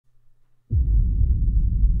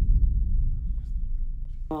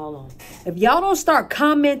Hold on. If y'all don't start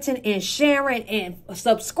commenting and sharing and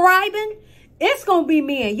subscribing, it's going to be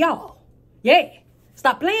me and y'all. Yeah.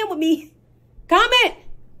 Stop playing with me. Comment.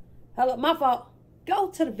 Hello, my fault. Go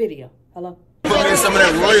to the video. Hello. Put in some of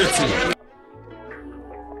that royalty.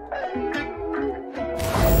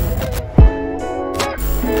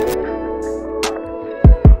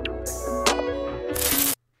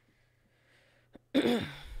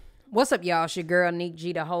 What's up, y'all? It's your girl, Neek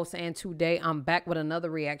G, the host, and today I'm back with another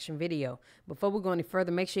reaction video. Before we go any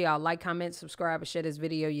further, make sure y'all like, comment, subscribe, and share this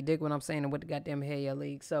video. You dig what I'm saying and what the goddamn hell y'all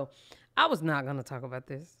league. So, I was not going to talk about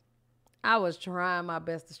this. I was trying my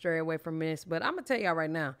best to stray away from this, but I'm going to tell y'all right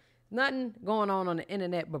now, nothing going on the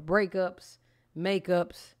internet but breakups,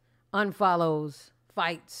 makeups, unfollows,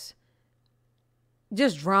 fights,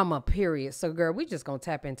 just drama, period. So, girl, we just going to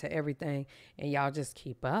tap into everything, and y'all just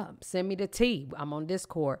keep up. Send me the tea. I'm on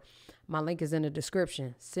Discord. My link is in the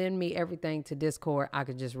description. Send me everything to Discord. I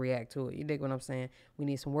could just react to it. You dig what I'm saying? We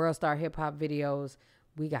need some World Star hip-hop videos.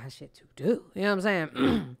 We got shit to do. You know what I'm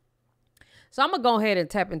saying? So, I'm going to go ahead and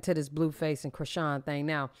tap into this Blueface and Chrisean thing.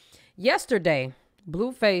 Now, yesterday,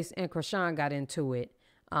 Blueface and Chrisean got into it,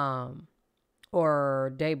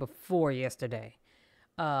 or day before yesterday.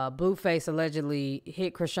 Blueface allegedly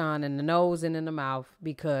hit Chrisean in the nose and in the mouth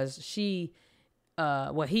because she,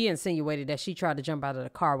 he insinuated that she tried to jump out of the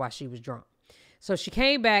car while she was drunk. So she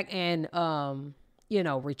came back and,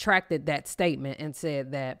 retracted that statement and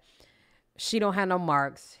said that she don't have no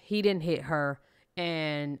marks. He didn't hit her.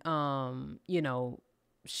 And,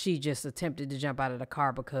 she just attempted to jump out of the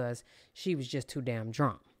car because she was just too damn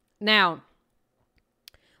drunk. Now,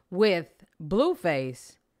 with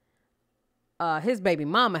Blueface, his baby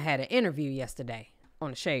mama had an interview yesterday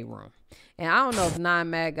on the Shade Room. And I don't know if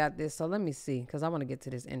Nine Mag got this, so let me see, because I want to get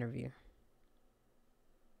to this interview.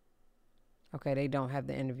 Okay, they don't have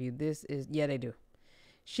the interview. Yeah, they do.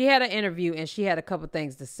 She had an interview, and she had a couple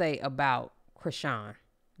things to say about Chrisean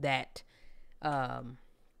that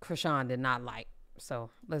Chrisean did not like.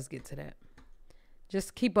 So let's get to that.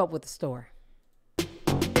 Just keep up with the story.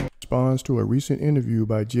 Responds to a recent interview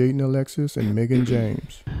by Jaden Alexis and Megan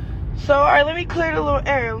James. So, all right, let me clear the little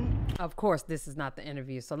area. Of course, this is not the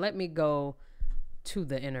interview. So let me go to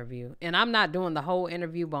the interview. And I'm not doing the whole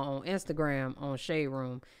interview, but on Instagram, on Shade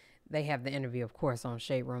Room, they have the interview. Of course, on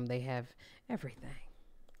Shade Room, they have everything.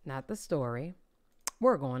 Not the story.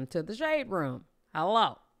 We're going to the Shade Room.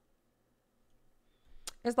 Hello.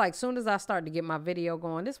 It's like soon as I start to get my video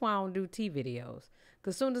going, this is why I don't do T videos.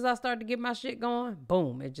 Because soon as I start to get my shit going,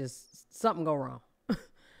 boom, it just, something go wrong.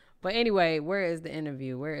 But anyway, where is the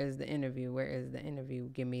interview? Where is the interview? Where is the interview?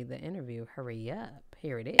 Give me the interview. Hurry up.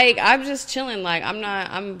 Here it is. Like, I'm just chilling. Like,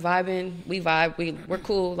 I'm vibing. We vibe. We're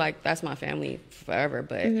cool. Like, that's my family forever.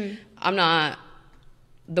 But I'm not,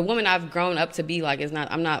 the woman I've grown up to be, like,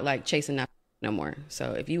 I'm not, like, chasing that no more.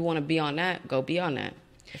 So if you want to be on that, go be on that.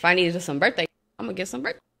 If I needed some birthday, I'm going to get some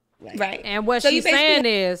birthday. Like, right. And what she's saying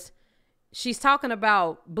is, she's talking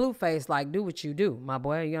about Blueface, like, do what you do, my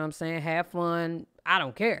boy. You know what I'm saying? Have fun. I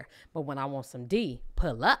don't care. But when I want some D,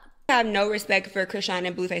 pull up. I have no respect for Chrisean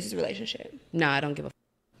and Blueface's relationship. No, I don't give a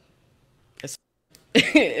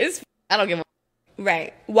I don't give a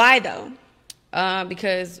Right. Why though?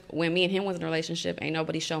 Because when me and him was in a relationship, ain't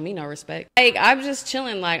nobody show me no respect. Like, I'm just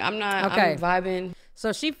chilling. Like, I'm vibing.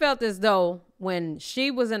 So she felt as though when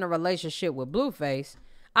she was in a relationship with Blueface,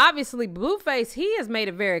 obviously, Blueface, he has made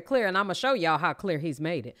it very clear, and I'm going to show y'all how clear he's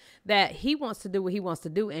made it, that he wants to do what he wants to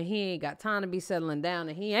do, and he ain't got time to be settling down,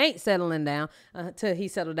 and he ain't settling down until he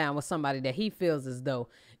settled down with somebody that he feels as though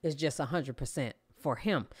is just 100% for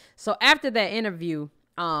him. So after that interview,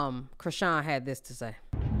 Chrisean had this to say.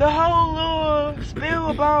 The whole little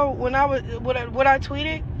spiel about what I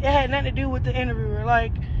tweeted, it had nothing to do with the interviewer.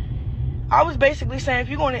 Like, I was basically saying, if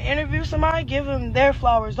you're going to interview somebody, give them their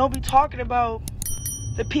flowers. Don't be talking about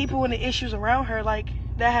the people and the issues around her, like,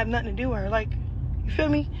 that have nothing to do with her. Like, you feel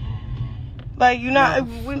me? Like, you're not,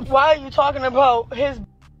 why are you talking about his,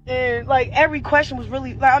 and, like, every question was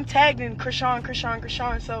really, like, I'm tagged in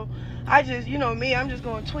Chrisean, so I just, you know me, I'm just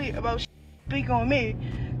going to tweet about speak on me.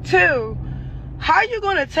 Two, how you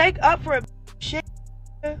going to take up for a shit?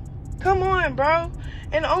 Come on, bro.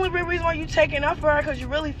 And the only real reason why you taking up for her because you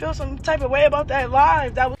really feel some type of way about that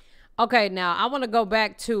live. That was okay, now I want to go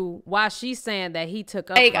back to why she's saying that he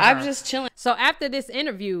took up like, for her. I'm just chilling. So after this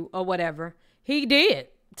interview or whatever, he did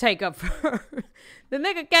take up for her. The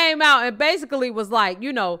nigga came out and basically was like,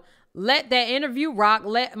 you know, let that interview rock.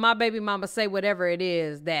 Let my baby mama say whatever it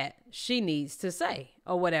is that she needs to say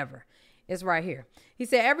or whatever. It's right here. He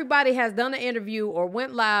said, everybody has done an interview or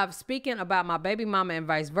went live speaking about my baby mama and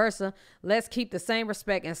vice versa. Let's keep the same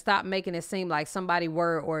respect and stop making it seem like somebody's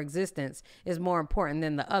word or existence is more important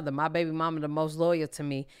than the other. My baby mama the most loyal to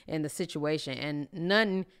me in the situation, and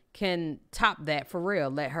nothing can top that for real.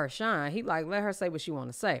 Let her shine. He like, let her say what she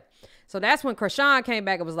want to say. So that's when Chrisean came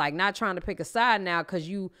back and was like, not trying to pick a side now because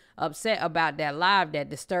you upset about that live that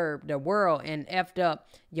disturbed the world and effed up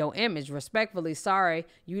your image. Respectfully, sorry,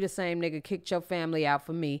 you the same nigga kicked your family out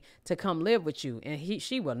for me to come live with you. And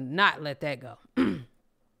she will not let that go.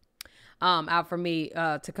 Out for me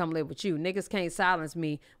to come live with you. Niggas can't silence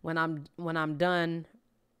me when I'm done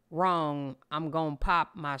wrong. I'm gonna pop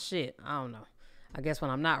my shit. I don't know. I guess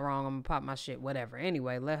when I'm not wrong, I'm gonna pop my shit, whatever.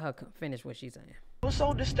 Anyway, let her finish what she's saying. It was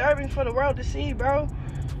so disturbing for the world to see, bro.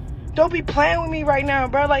 Don't be playing with me right now,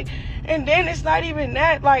 bro. Like, and then it's not even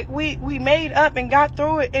that. Like, we made up and got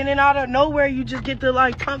through it, and then out of nowhere, you just get to,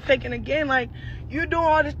 like, pump faking again. Like, you doing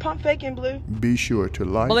all this pump faking, Blue. Be sure to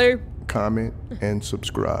like, Blue, comment, and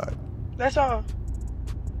subscribe. That's all.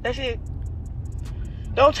 That's it.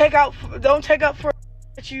 Don't take up for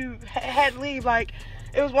that you had to leave. Like,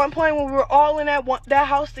 it was one point when we were all in that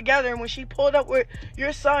house together, and when she pulled up with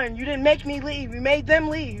your son, you didn't make me leave. You made them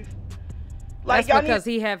leave. Like, that's because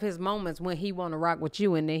he have his moments when he want to rock with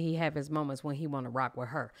you, and then he have his moments when he want to rock with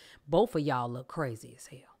her. Both of y'all look crazy as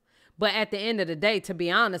hell. But at the end of the day, to be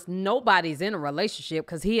honest, nobody's in a relationship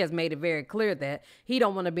because he has made it very clear that he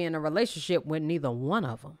don't want to be in a relationship with neither one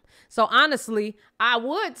of them. So honestly, I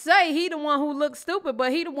would say he the one who looks stupid,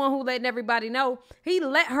 but he the one who letting everybody know. He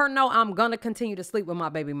let her know, I'm going to continue to sleep with my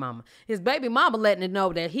baby mama. His baby mama letting it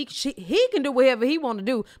know that he can do whatever he want to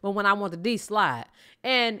do, but when I want to D-slide.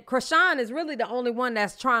 And Chrisean is really the only one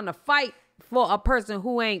that's trying to fight for a person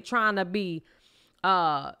who ain't trying to be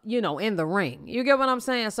in the ring. You get what I'm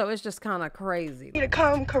saying? So it's just kind of crazy. You need to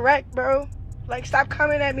come correct, bro. Like, stop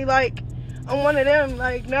coming at me like I'm one of them.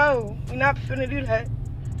 Like, no, you're not finna do that.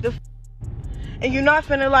 And you're not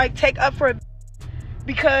finna, like, take up for it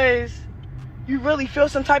because you really feel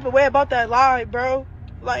some type of way about that lie, bro.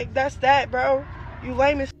 Like, that's that, bro. You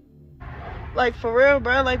lame as like, for real,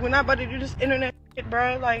 bro. Like, we're not about to do this internet shit,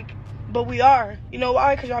 bro. Like, but we are. You know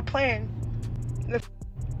why? Because y'all playing.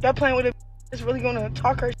 Y'all playing with it. Is really gonna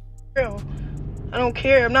talk her real. I don't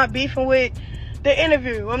care. I'm not beefing with the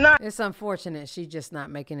interview. I'm not. It's unfortunate she's just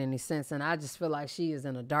not making any sense, and I just feel like she is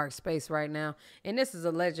in a dark space right now. And this is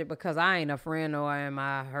alleged because I ain't a friend, or am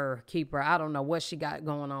I her keeper. I don't know what she got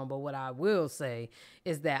going on, but what I will say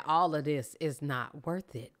is that all of this is not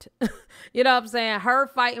worth it. You know what I'm saying? Her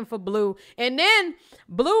fighting for Blue, and then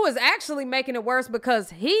Blue is actually making it worse because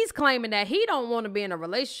he's claiming that he don't want to be in a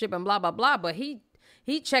relationship and blah blah blah, but he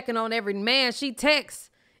checking on every man she texts.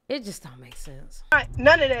 It just don't make sense.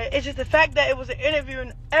 None of that. It's just the fact that it was an interview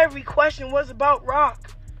and every question was about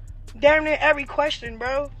Rock. Damn near every question,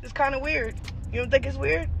 bro. It's kind of weird. You don't think it's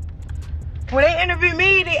weird? When they interview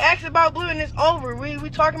me, they ask about Blue and it's over. We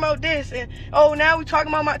talking about this and oh now we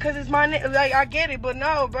talking about because it's my name. Like, I get it, but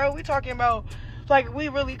no, bro. We talking about like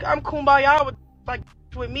I'm kumbaya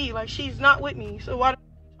with me. Like, she's not with me, so why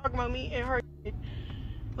talking about me and her?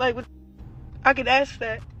 Like, I could ask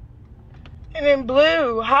that. And then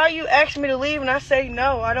Blue, how you ask me to leave and I say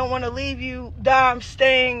no, I don't want to leave you. Die, I'm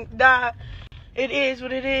staying. Die. It is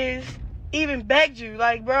what it is. Even begged you,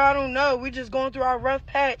 like, bro, I don't know. We just going through our rough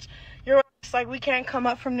patch. You're like, we can't come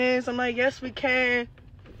up from this. I'm like, yes, we can.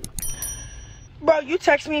 Bro, you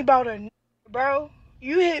text me about a bro.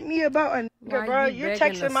 You hit me about a nigga, bro. You're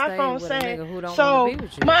texting my phone saying, so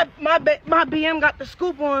my BM got the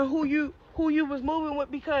scoop on who you was moving with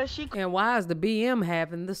because she. And why is the BM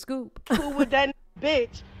having the scoop? Cool with that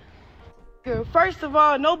bitch. First of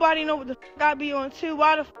all, nobody know what the fuck I be on too.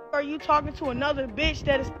 Why the fuck are you talking to another bitch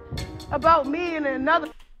that is about me and another?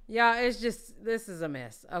 Yeah, it's just, this is a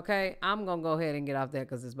mess, okay? I'm going to go ahead and get off that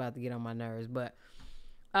because it's about to get on my nerves. But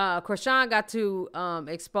Chrisean got to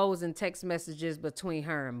exposing text messages between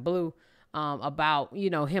her and Blue about,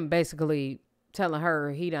 him basically telling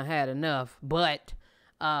her he done had enough. But,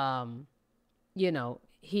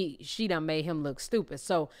 she done made him look stupid.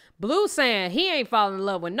 So Blue saying he ain't falling in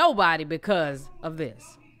love with nobody because of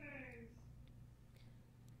this.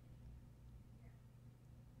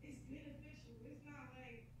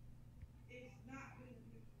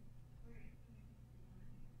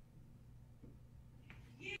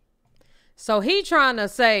 So he trying to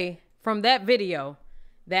say from that video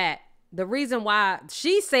that the reason why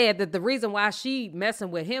she said that the reason why she messing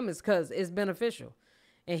with him is because it's beneficial.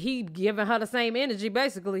 And he giving her the same energy.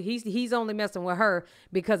 Basically, he's only messing with her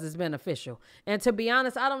because it's beneficial. And to be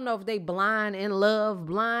honest, I don't know if they blind in love,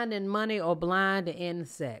 blind in money, or blind in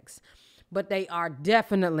sex. but they are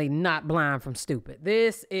definitely not blind from stupid.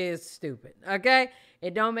 This is stupid, okay?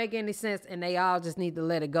 It don't make any sense, and they all just need to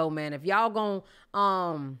let it go, man. If y'all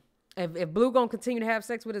gonna, if Blue gonna continue to have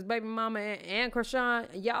sex with his baby mama and Chrisean,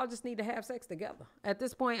 y'all just need to have sex together. At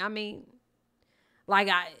this point, I mean, like,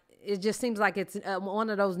 it just seems like it's one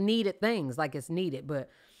of those needed things, like it's needed, but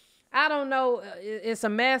I don't know. It's a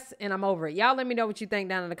mess, and I'm over it. Y'all let me know what you think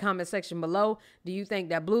down in the comment section below. Do you think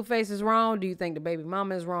that Blueface is wrong? Do you think the baby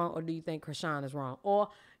mama is wrong? Or do you think Chrisean is wrong? Or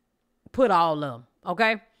put all of them,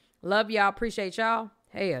 okay? Love y'all. Appreciate y'all.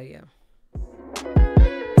 Hell yeah.